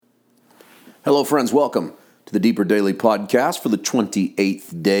Hello, friends. Welcome to the Deeper Daily Podcast for the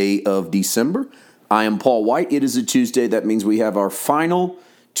 28th day of December. I am Paul White. It is a Tuesday. That means we have our final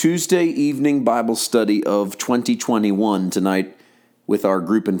Tuesday evening Bible study of 2021 tonight with our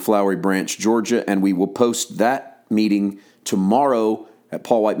group in Flowery Branch, Georgia, and we will post that meeting tomorrow at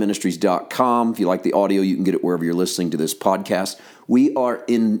paulwhiteministries.com. If you like the audio, you can get it wherever you're listening to this podcast. We are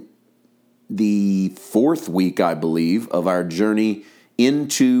in the fourth week, I believe, of our journey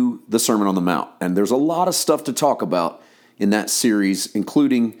into the Sermon on the Mount. And there's a lot of stuff to talk about in that series,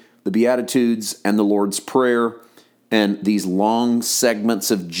 including the Beatitudes and the Lord's Prayer and these long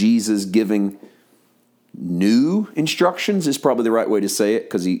segments of Jesus giving new instructions is probably the right way to say it,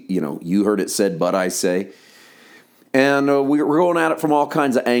 because you heard it said, but I say. And we're going at it from all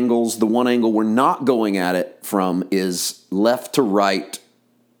kinds of angles. The one angle we're not going at it from is left to right,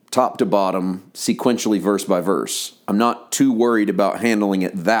 top to bottom, sequentially verse by verse. I'm not too worried about handling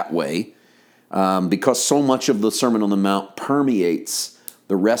it that way because so much of the Sermon on the Mount permeates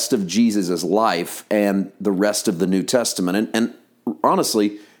the rest of Jesus' life and the rest of the New Testament, and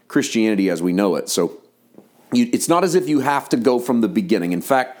honestly, Christianity as we know it. So it's not as if you have to go from the beginning. In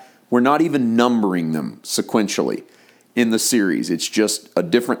fact, we're not even numbering them sequentially in the series. It's just a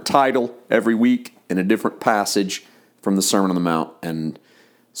different title every week and a different passage from the Sermon on the Mount. And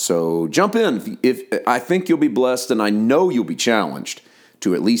so jump in. If I think you'll be blessed, and I know you'll be challenged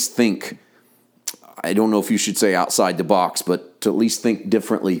to at least think, I don't know if you should say outside the box, but to at least think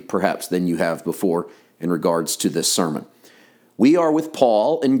differently perhaps than you have before in regards to this sermon. We are with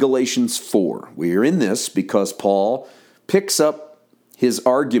Paul in Galatians 4. We are in this because Paul picks up his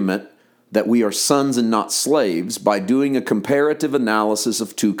argument that we are sons and not slaves by doing a comparative analysis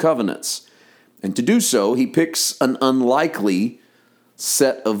of two covenants. And to do so, he picks an unlikely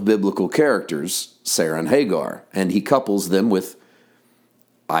set of biblical characters, Sarah and Hagar, and he couples them with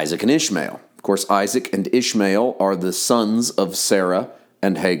Isaac and Ishmael. Of course, Isaac and Ishmael are the sons of Sarah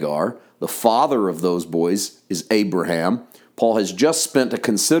and Hagar. The father of those boys is Abraham. Paul has just spent a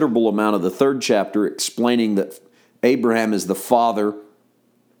considerable amount of the third chapter explaining that Abraham is the father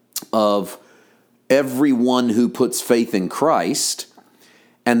of everyone who puts faith in Christ.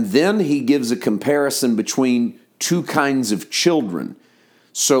 And then he gives a comparison between two kinds of children.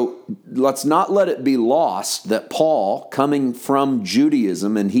 So let's not let it be lost that Paul, coming from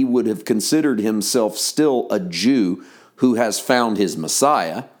Judaism, and he would have considered himself still a Jew who has found his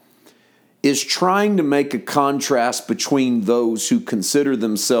Messiah, is trying to make a contrast between those who consider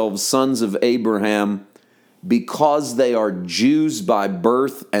themselves sons of Abraham because they are Jews by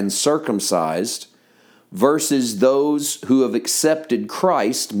birth and circumcised, versus those who have accepted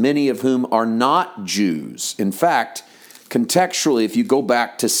Christ, many of whom are not Jews. In fact, contextually, if you go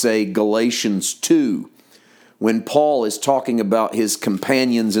back to, say, Galatians 2, when Paul is talking about his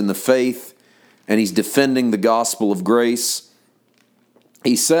companions in the faith and he's defending the gospel of grace,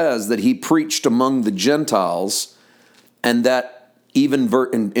 he says that he preached among the Gentiles, and that even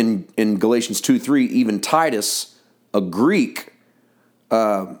in Galatians 2:3, even Titus, a Greek,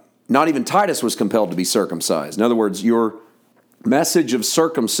 not even Titus was compelled to be circumcised. In other words, your message of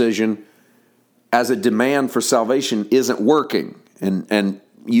circumcision as a demand for salvation isn't working, and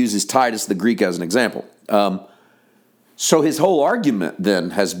uses Titus the Greek as an example. So his whole argument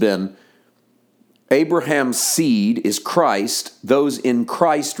then has been Abraham's seed is Christ. Those in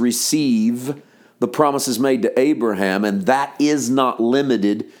Christ receive the promises made to Abraham, and that is not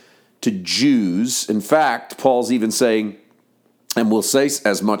limited to Jews. In fact, Paul's even saying, and we'll say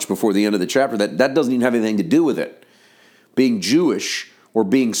as much before the end of the chapter, that doesn't even have anything to do with it. Being Jewish or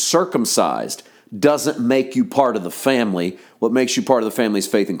being circumcised doesn't make you part of the family. What makes you part of the family is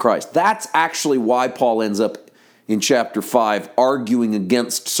faith in Christ. That's actually why Paul ends up in chapter 5 arguing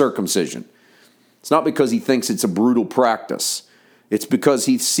against circumcision. It's not because he thinks it's a brutal practice. It's because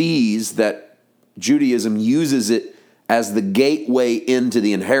he sees that Judaism uses it as the gateway into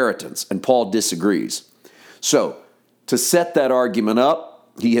the inheritance, and Paul disagrees. So, to set that argument up,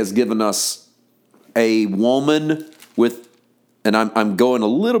 he has given us a woman with, and I'm going a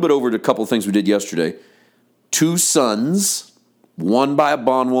little bit over to a couple of things we did yesterday, two sons, one by a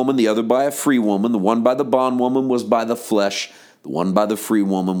bondwoman, the other by a free woman. The one by the bondwoman was by the flesh. The one by the free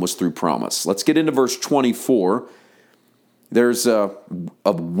woman was through promise. Let's get into verse 24. There's a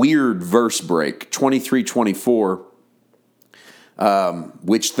weird verse break, 23-24,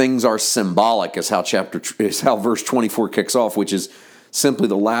 which things are symbolic is how verse 24 kicks off, which is simply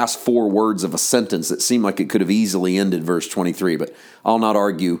the last four words of a sentence that seem like it could have easily ended verse 23, but I'll not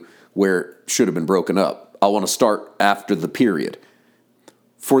argue where it should have been broken up. I want to start after the period.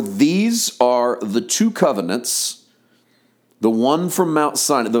 For these are the two covenants, the one from Mount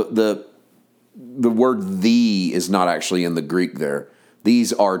Sinai, the the word "the" is not actually in the Greek there.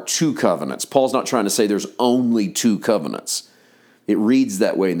 These are two covenants. Paul's not trying to say there's only two covenants. It reads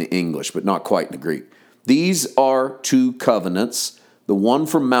that way in the English, but not quite in the Greek. These are two covenants. The one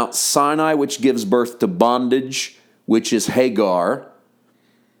from Mount Sinai, which gives birth to bondage, which is Hagar.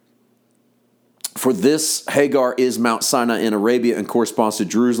 For this, Hagar is Mount Sinai in Arabia and corresponds to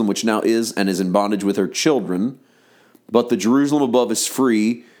Jerusalem, which now is and is in bondage with her children. But the Jerusalem above is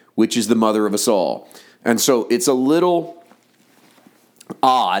free, which is the mother of us all. And so it's a little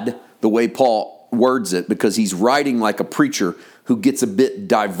odd the way Paul words it, because he's writing like a preacher who gets a bit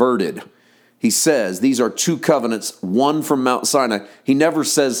diverted. He says these are two covenants, one from Mount Sinai. He never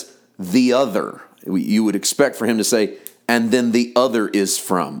says the other. You would expect for him to say, and then the other is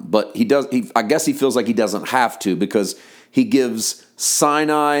from. But he does. I guess he feels like he doesn't have to, because he gives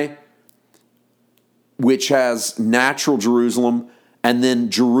Sinai, which has natural Jerusalem, and then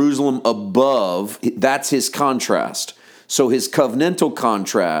Jerusalem above. That's his contrast. So his covenantal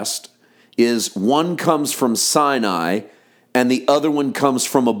contrast is one comes from Sinai and the other one comes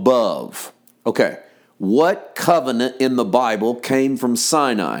from above. Okay, what covenant in the Bible came from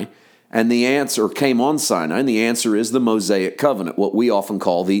Sinai? And the answer came on Sinai, and the answer is the Mosaic covenant, what we often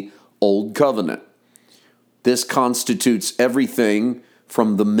call the Old Covenant. This constitutes everything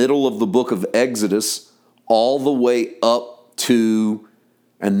from the middle of the book of Exodus all the way up to,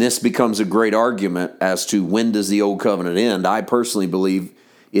 and this becomes a great argument as to when does the Old Covenant end. I personally believe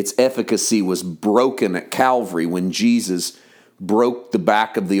its efficacy was broken at Calvary when Jesus broke the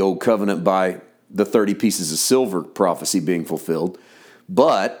back of the Old Covenant by the 30 pieces of silver prophecy being fulfilled.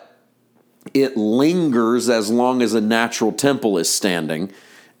 But it lingers as long as a natural temple is standing,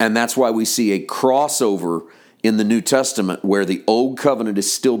 and that's why we see a crossover in the New Testament where the Old Covenant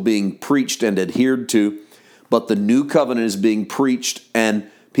is still being preached and adhered to, but the New Covenant is being preached and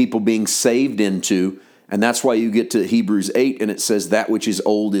people being saved into. And that's why you get to Hebrews 8 and it says that which is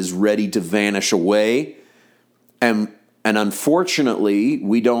old is ready to vanish away. And unfortunately,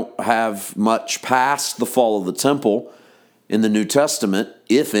 we don't have much past the fall of the temple in the New Testament,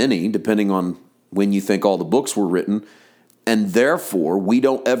 if any, depending on when you think all the books were written. And therefore, we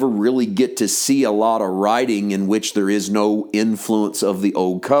don't ever really get to see a lot of writing in which there is no influence of the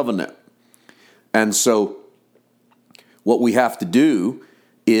Old Covenant. And so what we have to do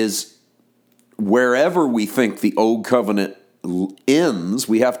is, wherever we think the Old Covenant ends,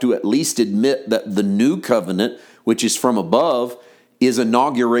 we have to at least admit that the New Covenant, which is from above, is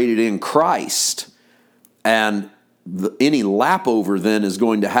inaugurated in Christ. And any lap over then is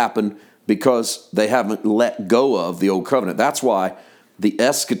going to happen because they haven't let go of the Old Covenant. That's why the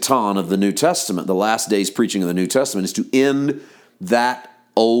eschaton of the New Testament, the last days preaching of the New Testament, is to end that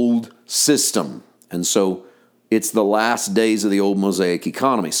old system. And so it's the last days of the old Mosaic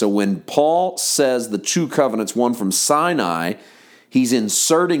economy. So when Paul says the two covenants, one from Sinai, he's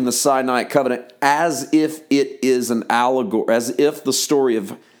inserting the Sinai covenant as if it is an allegory, as if the story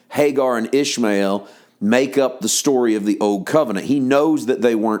of Hagar and Ishmael make up the story of the Old Covenant. He knows that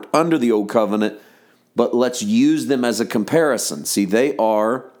they weren't under the Old Covenant, but let's use them as a comparison. See, they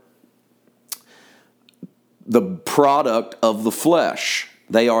are the product of the flesh.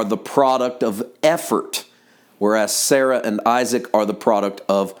 They are the product of effort, whereas Sarah and Isaac are the product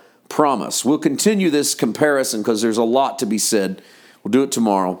of promise. We'll continue this comparison because there's a lot to be said. We'll do it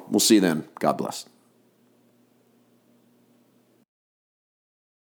tomorrow. We'll see you then. God bless.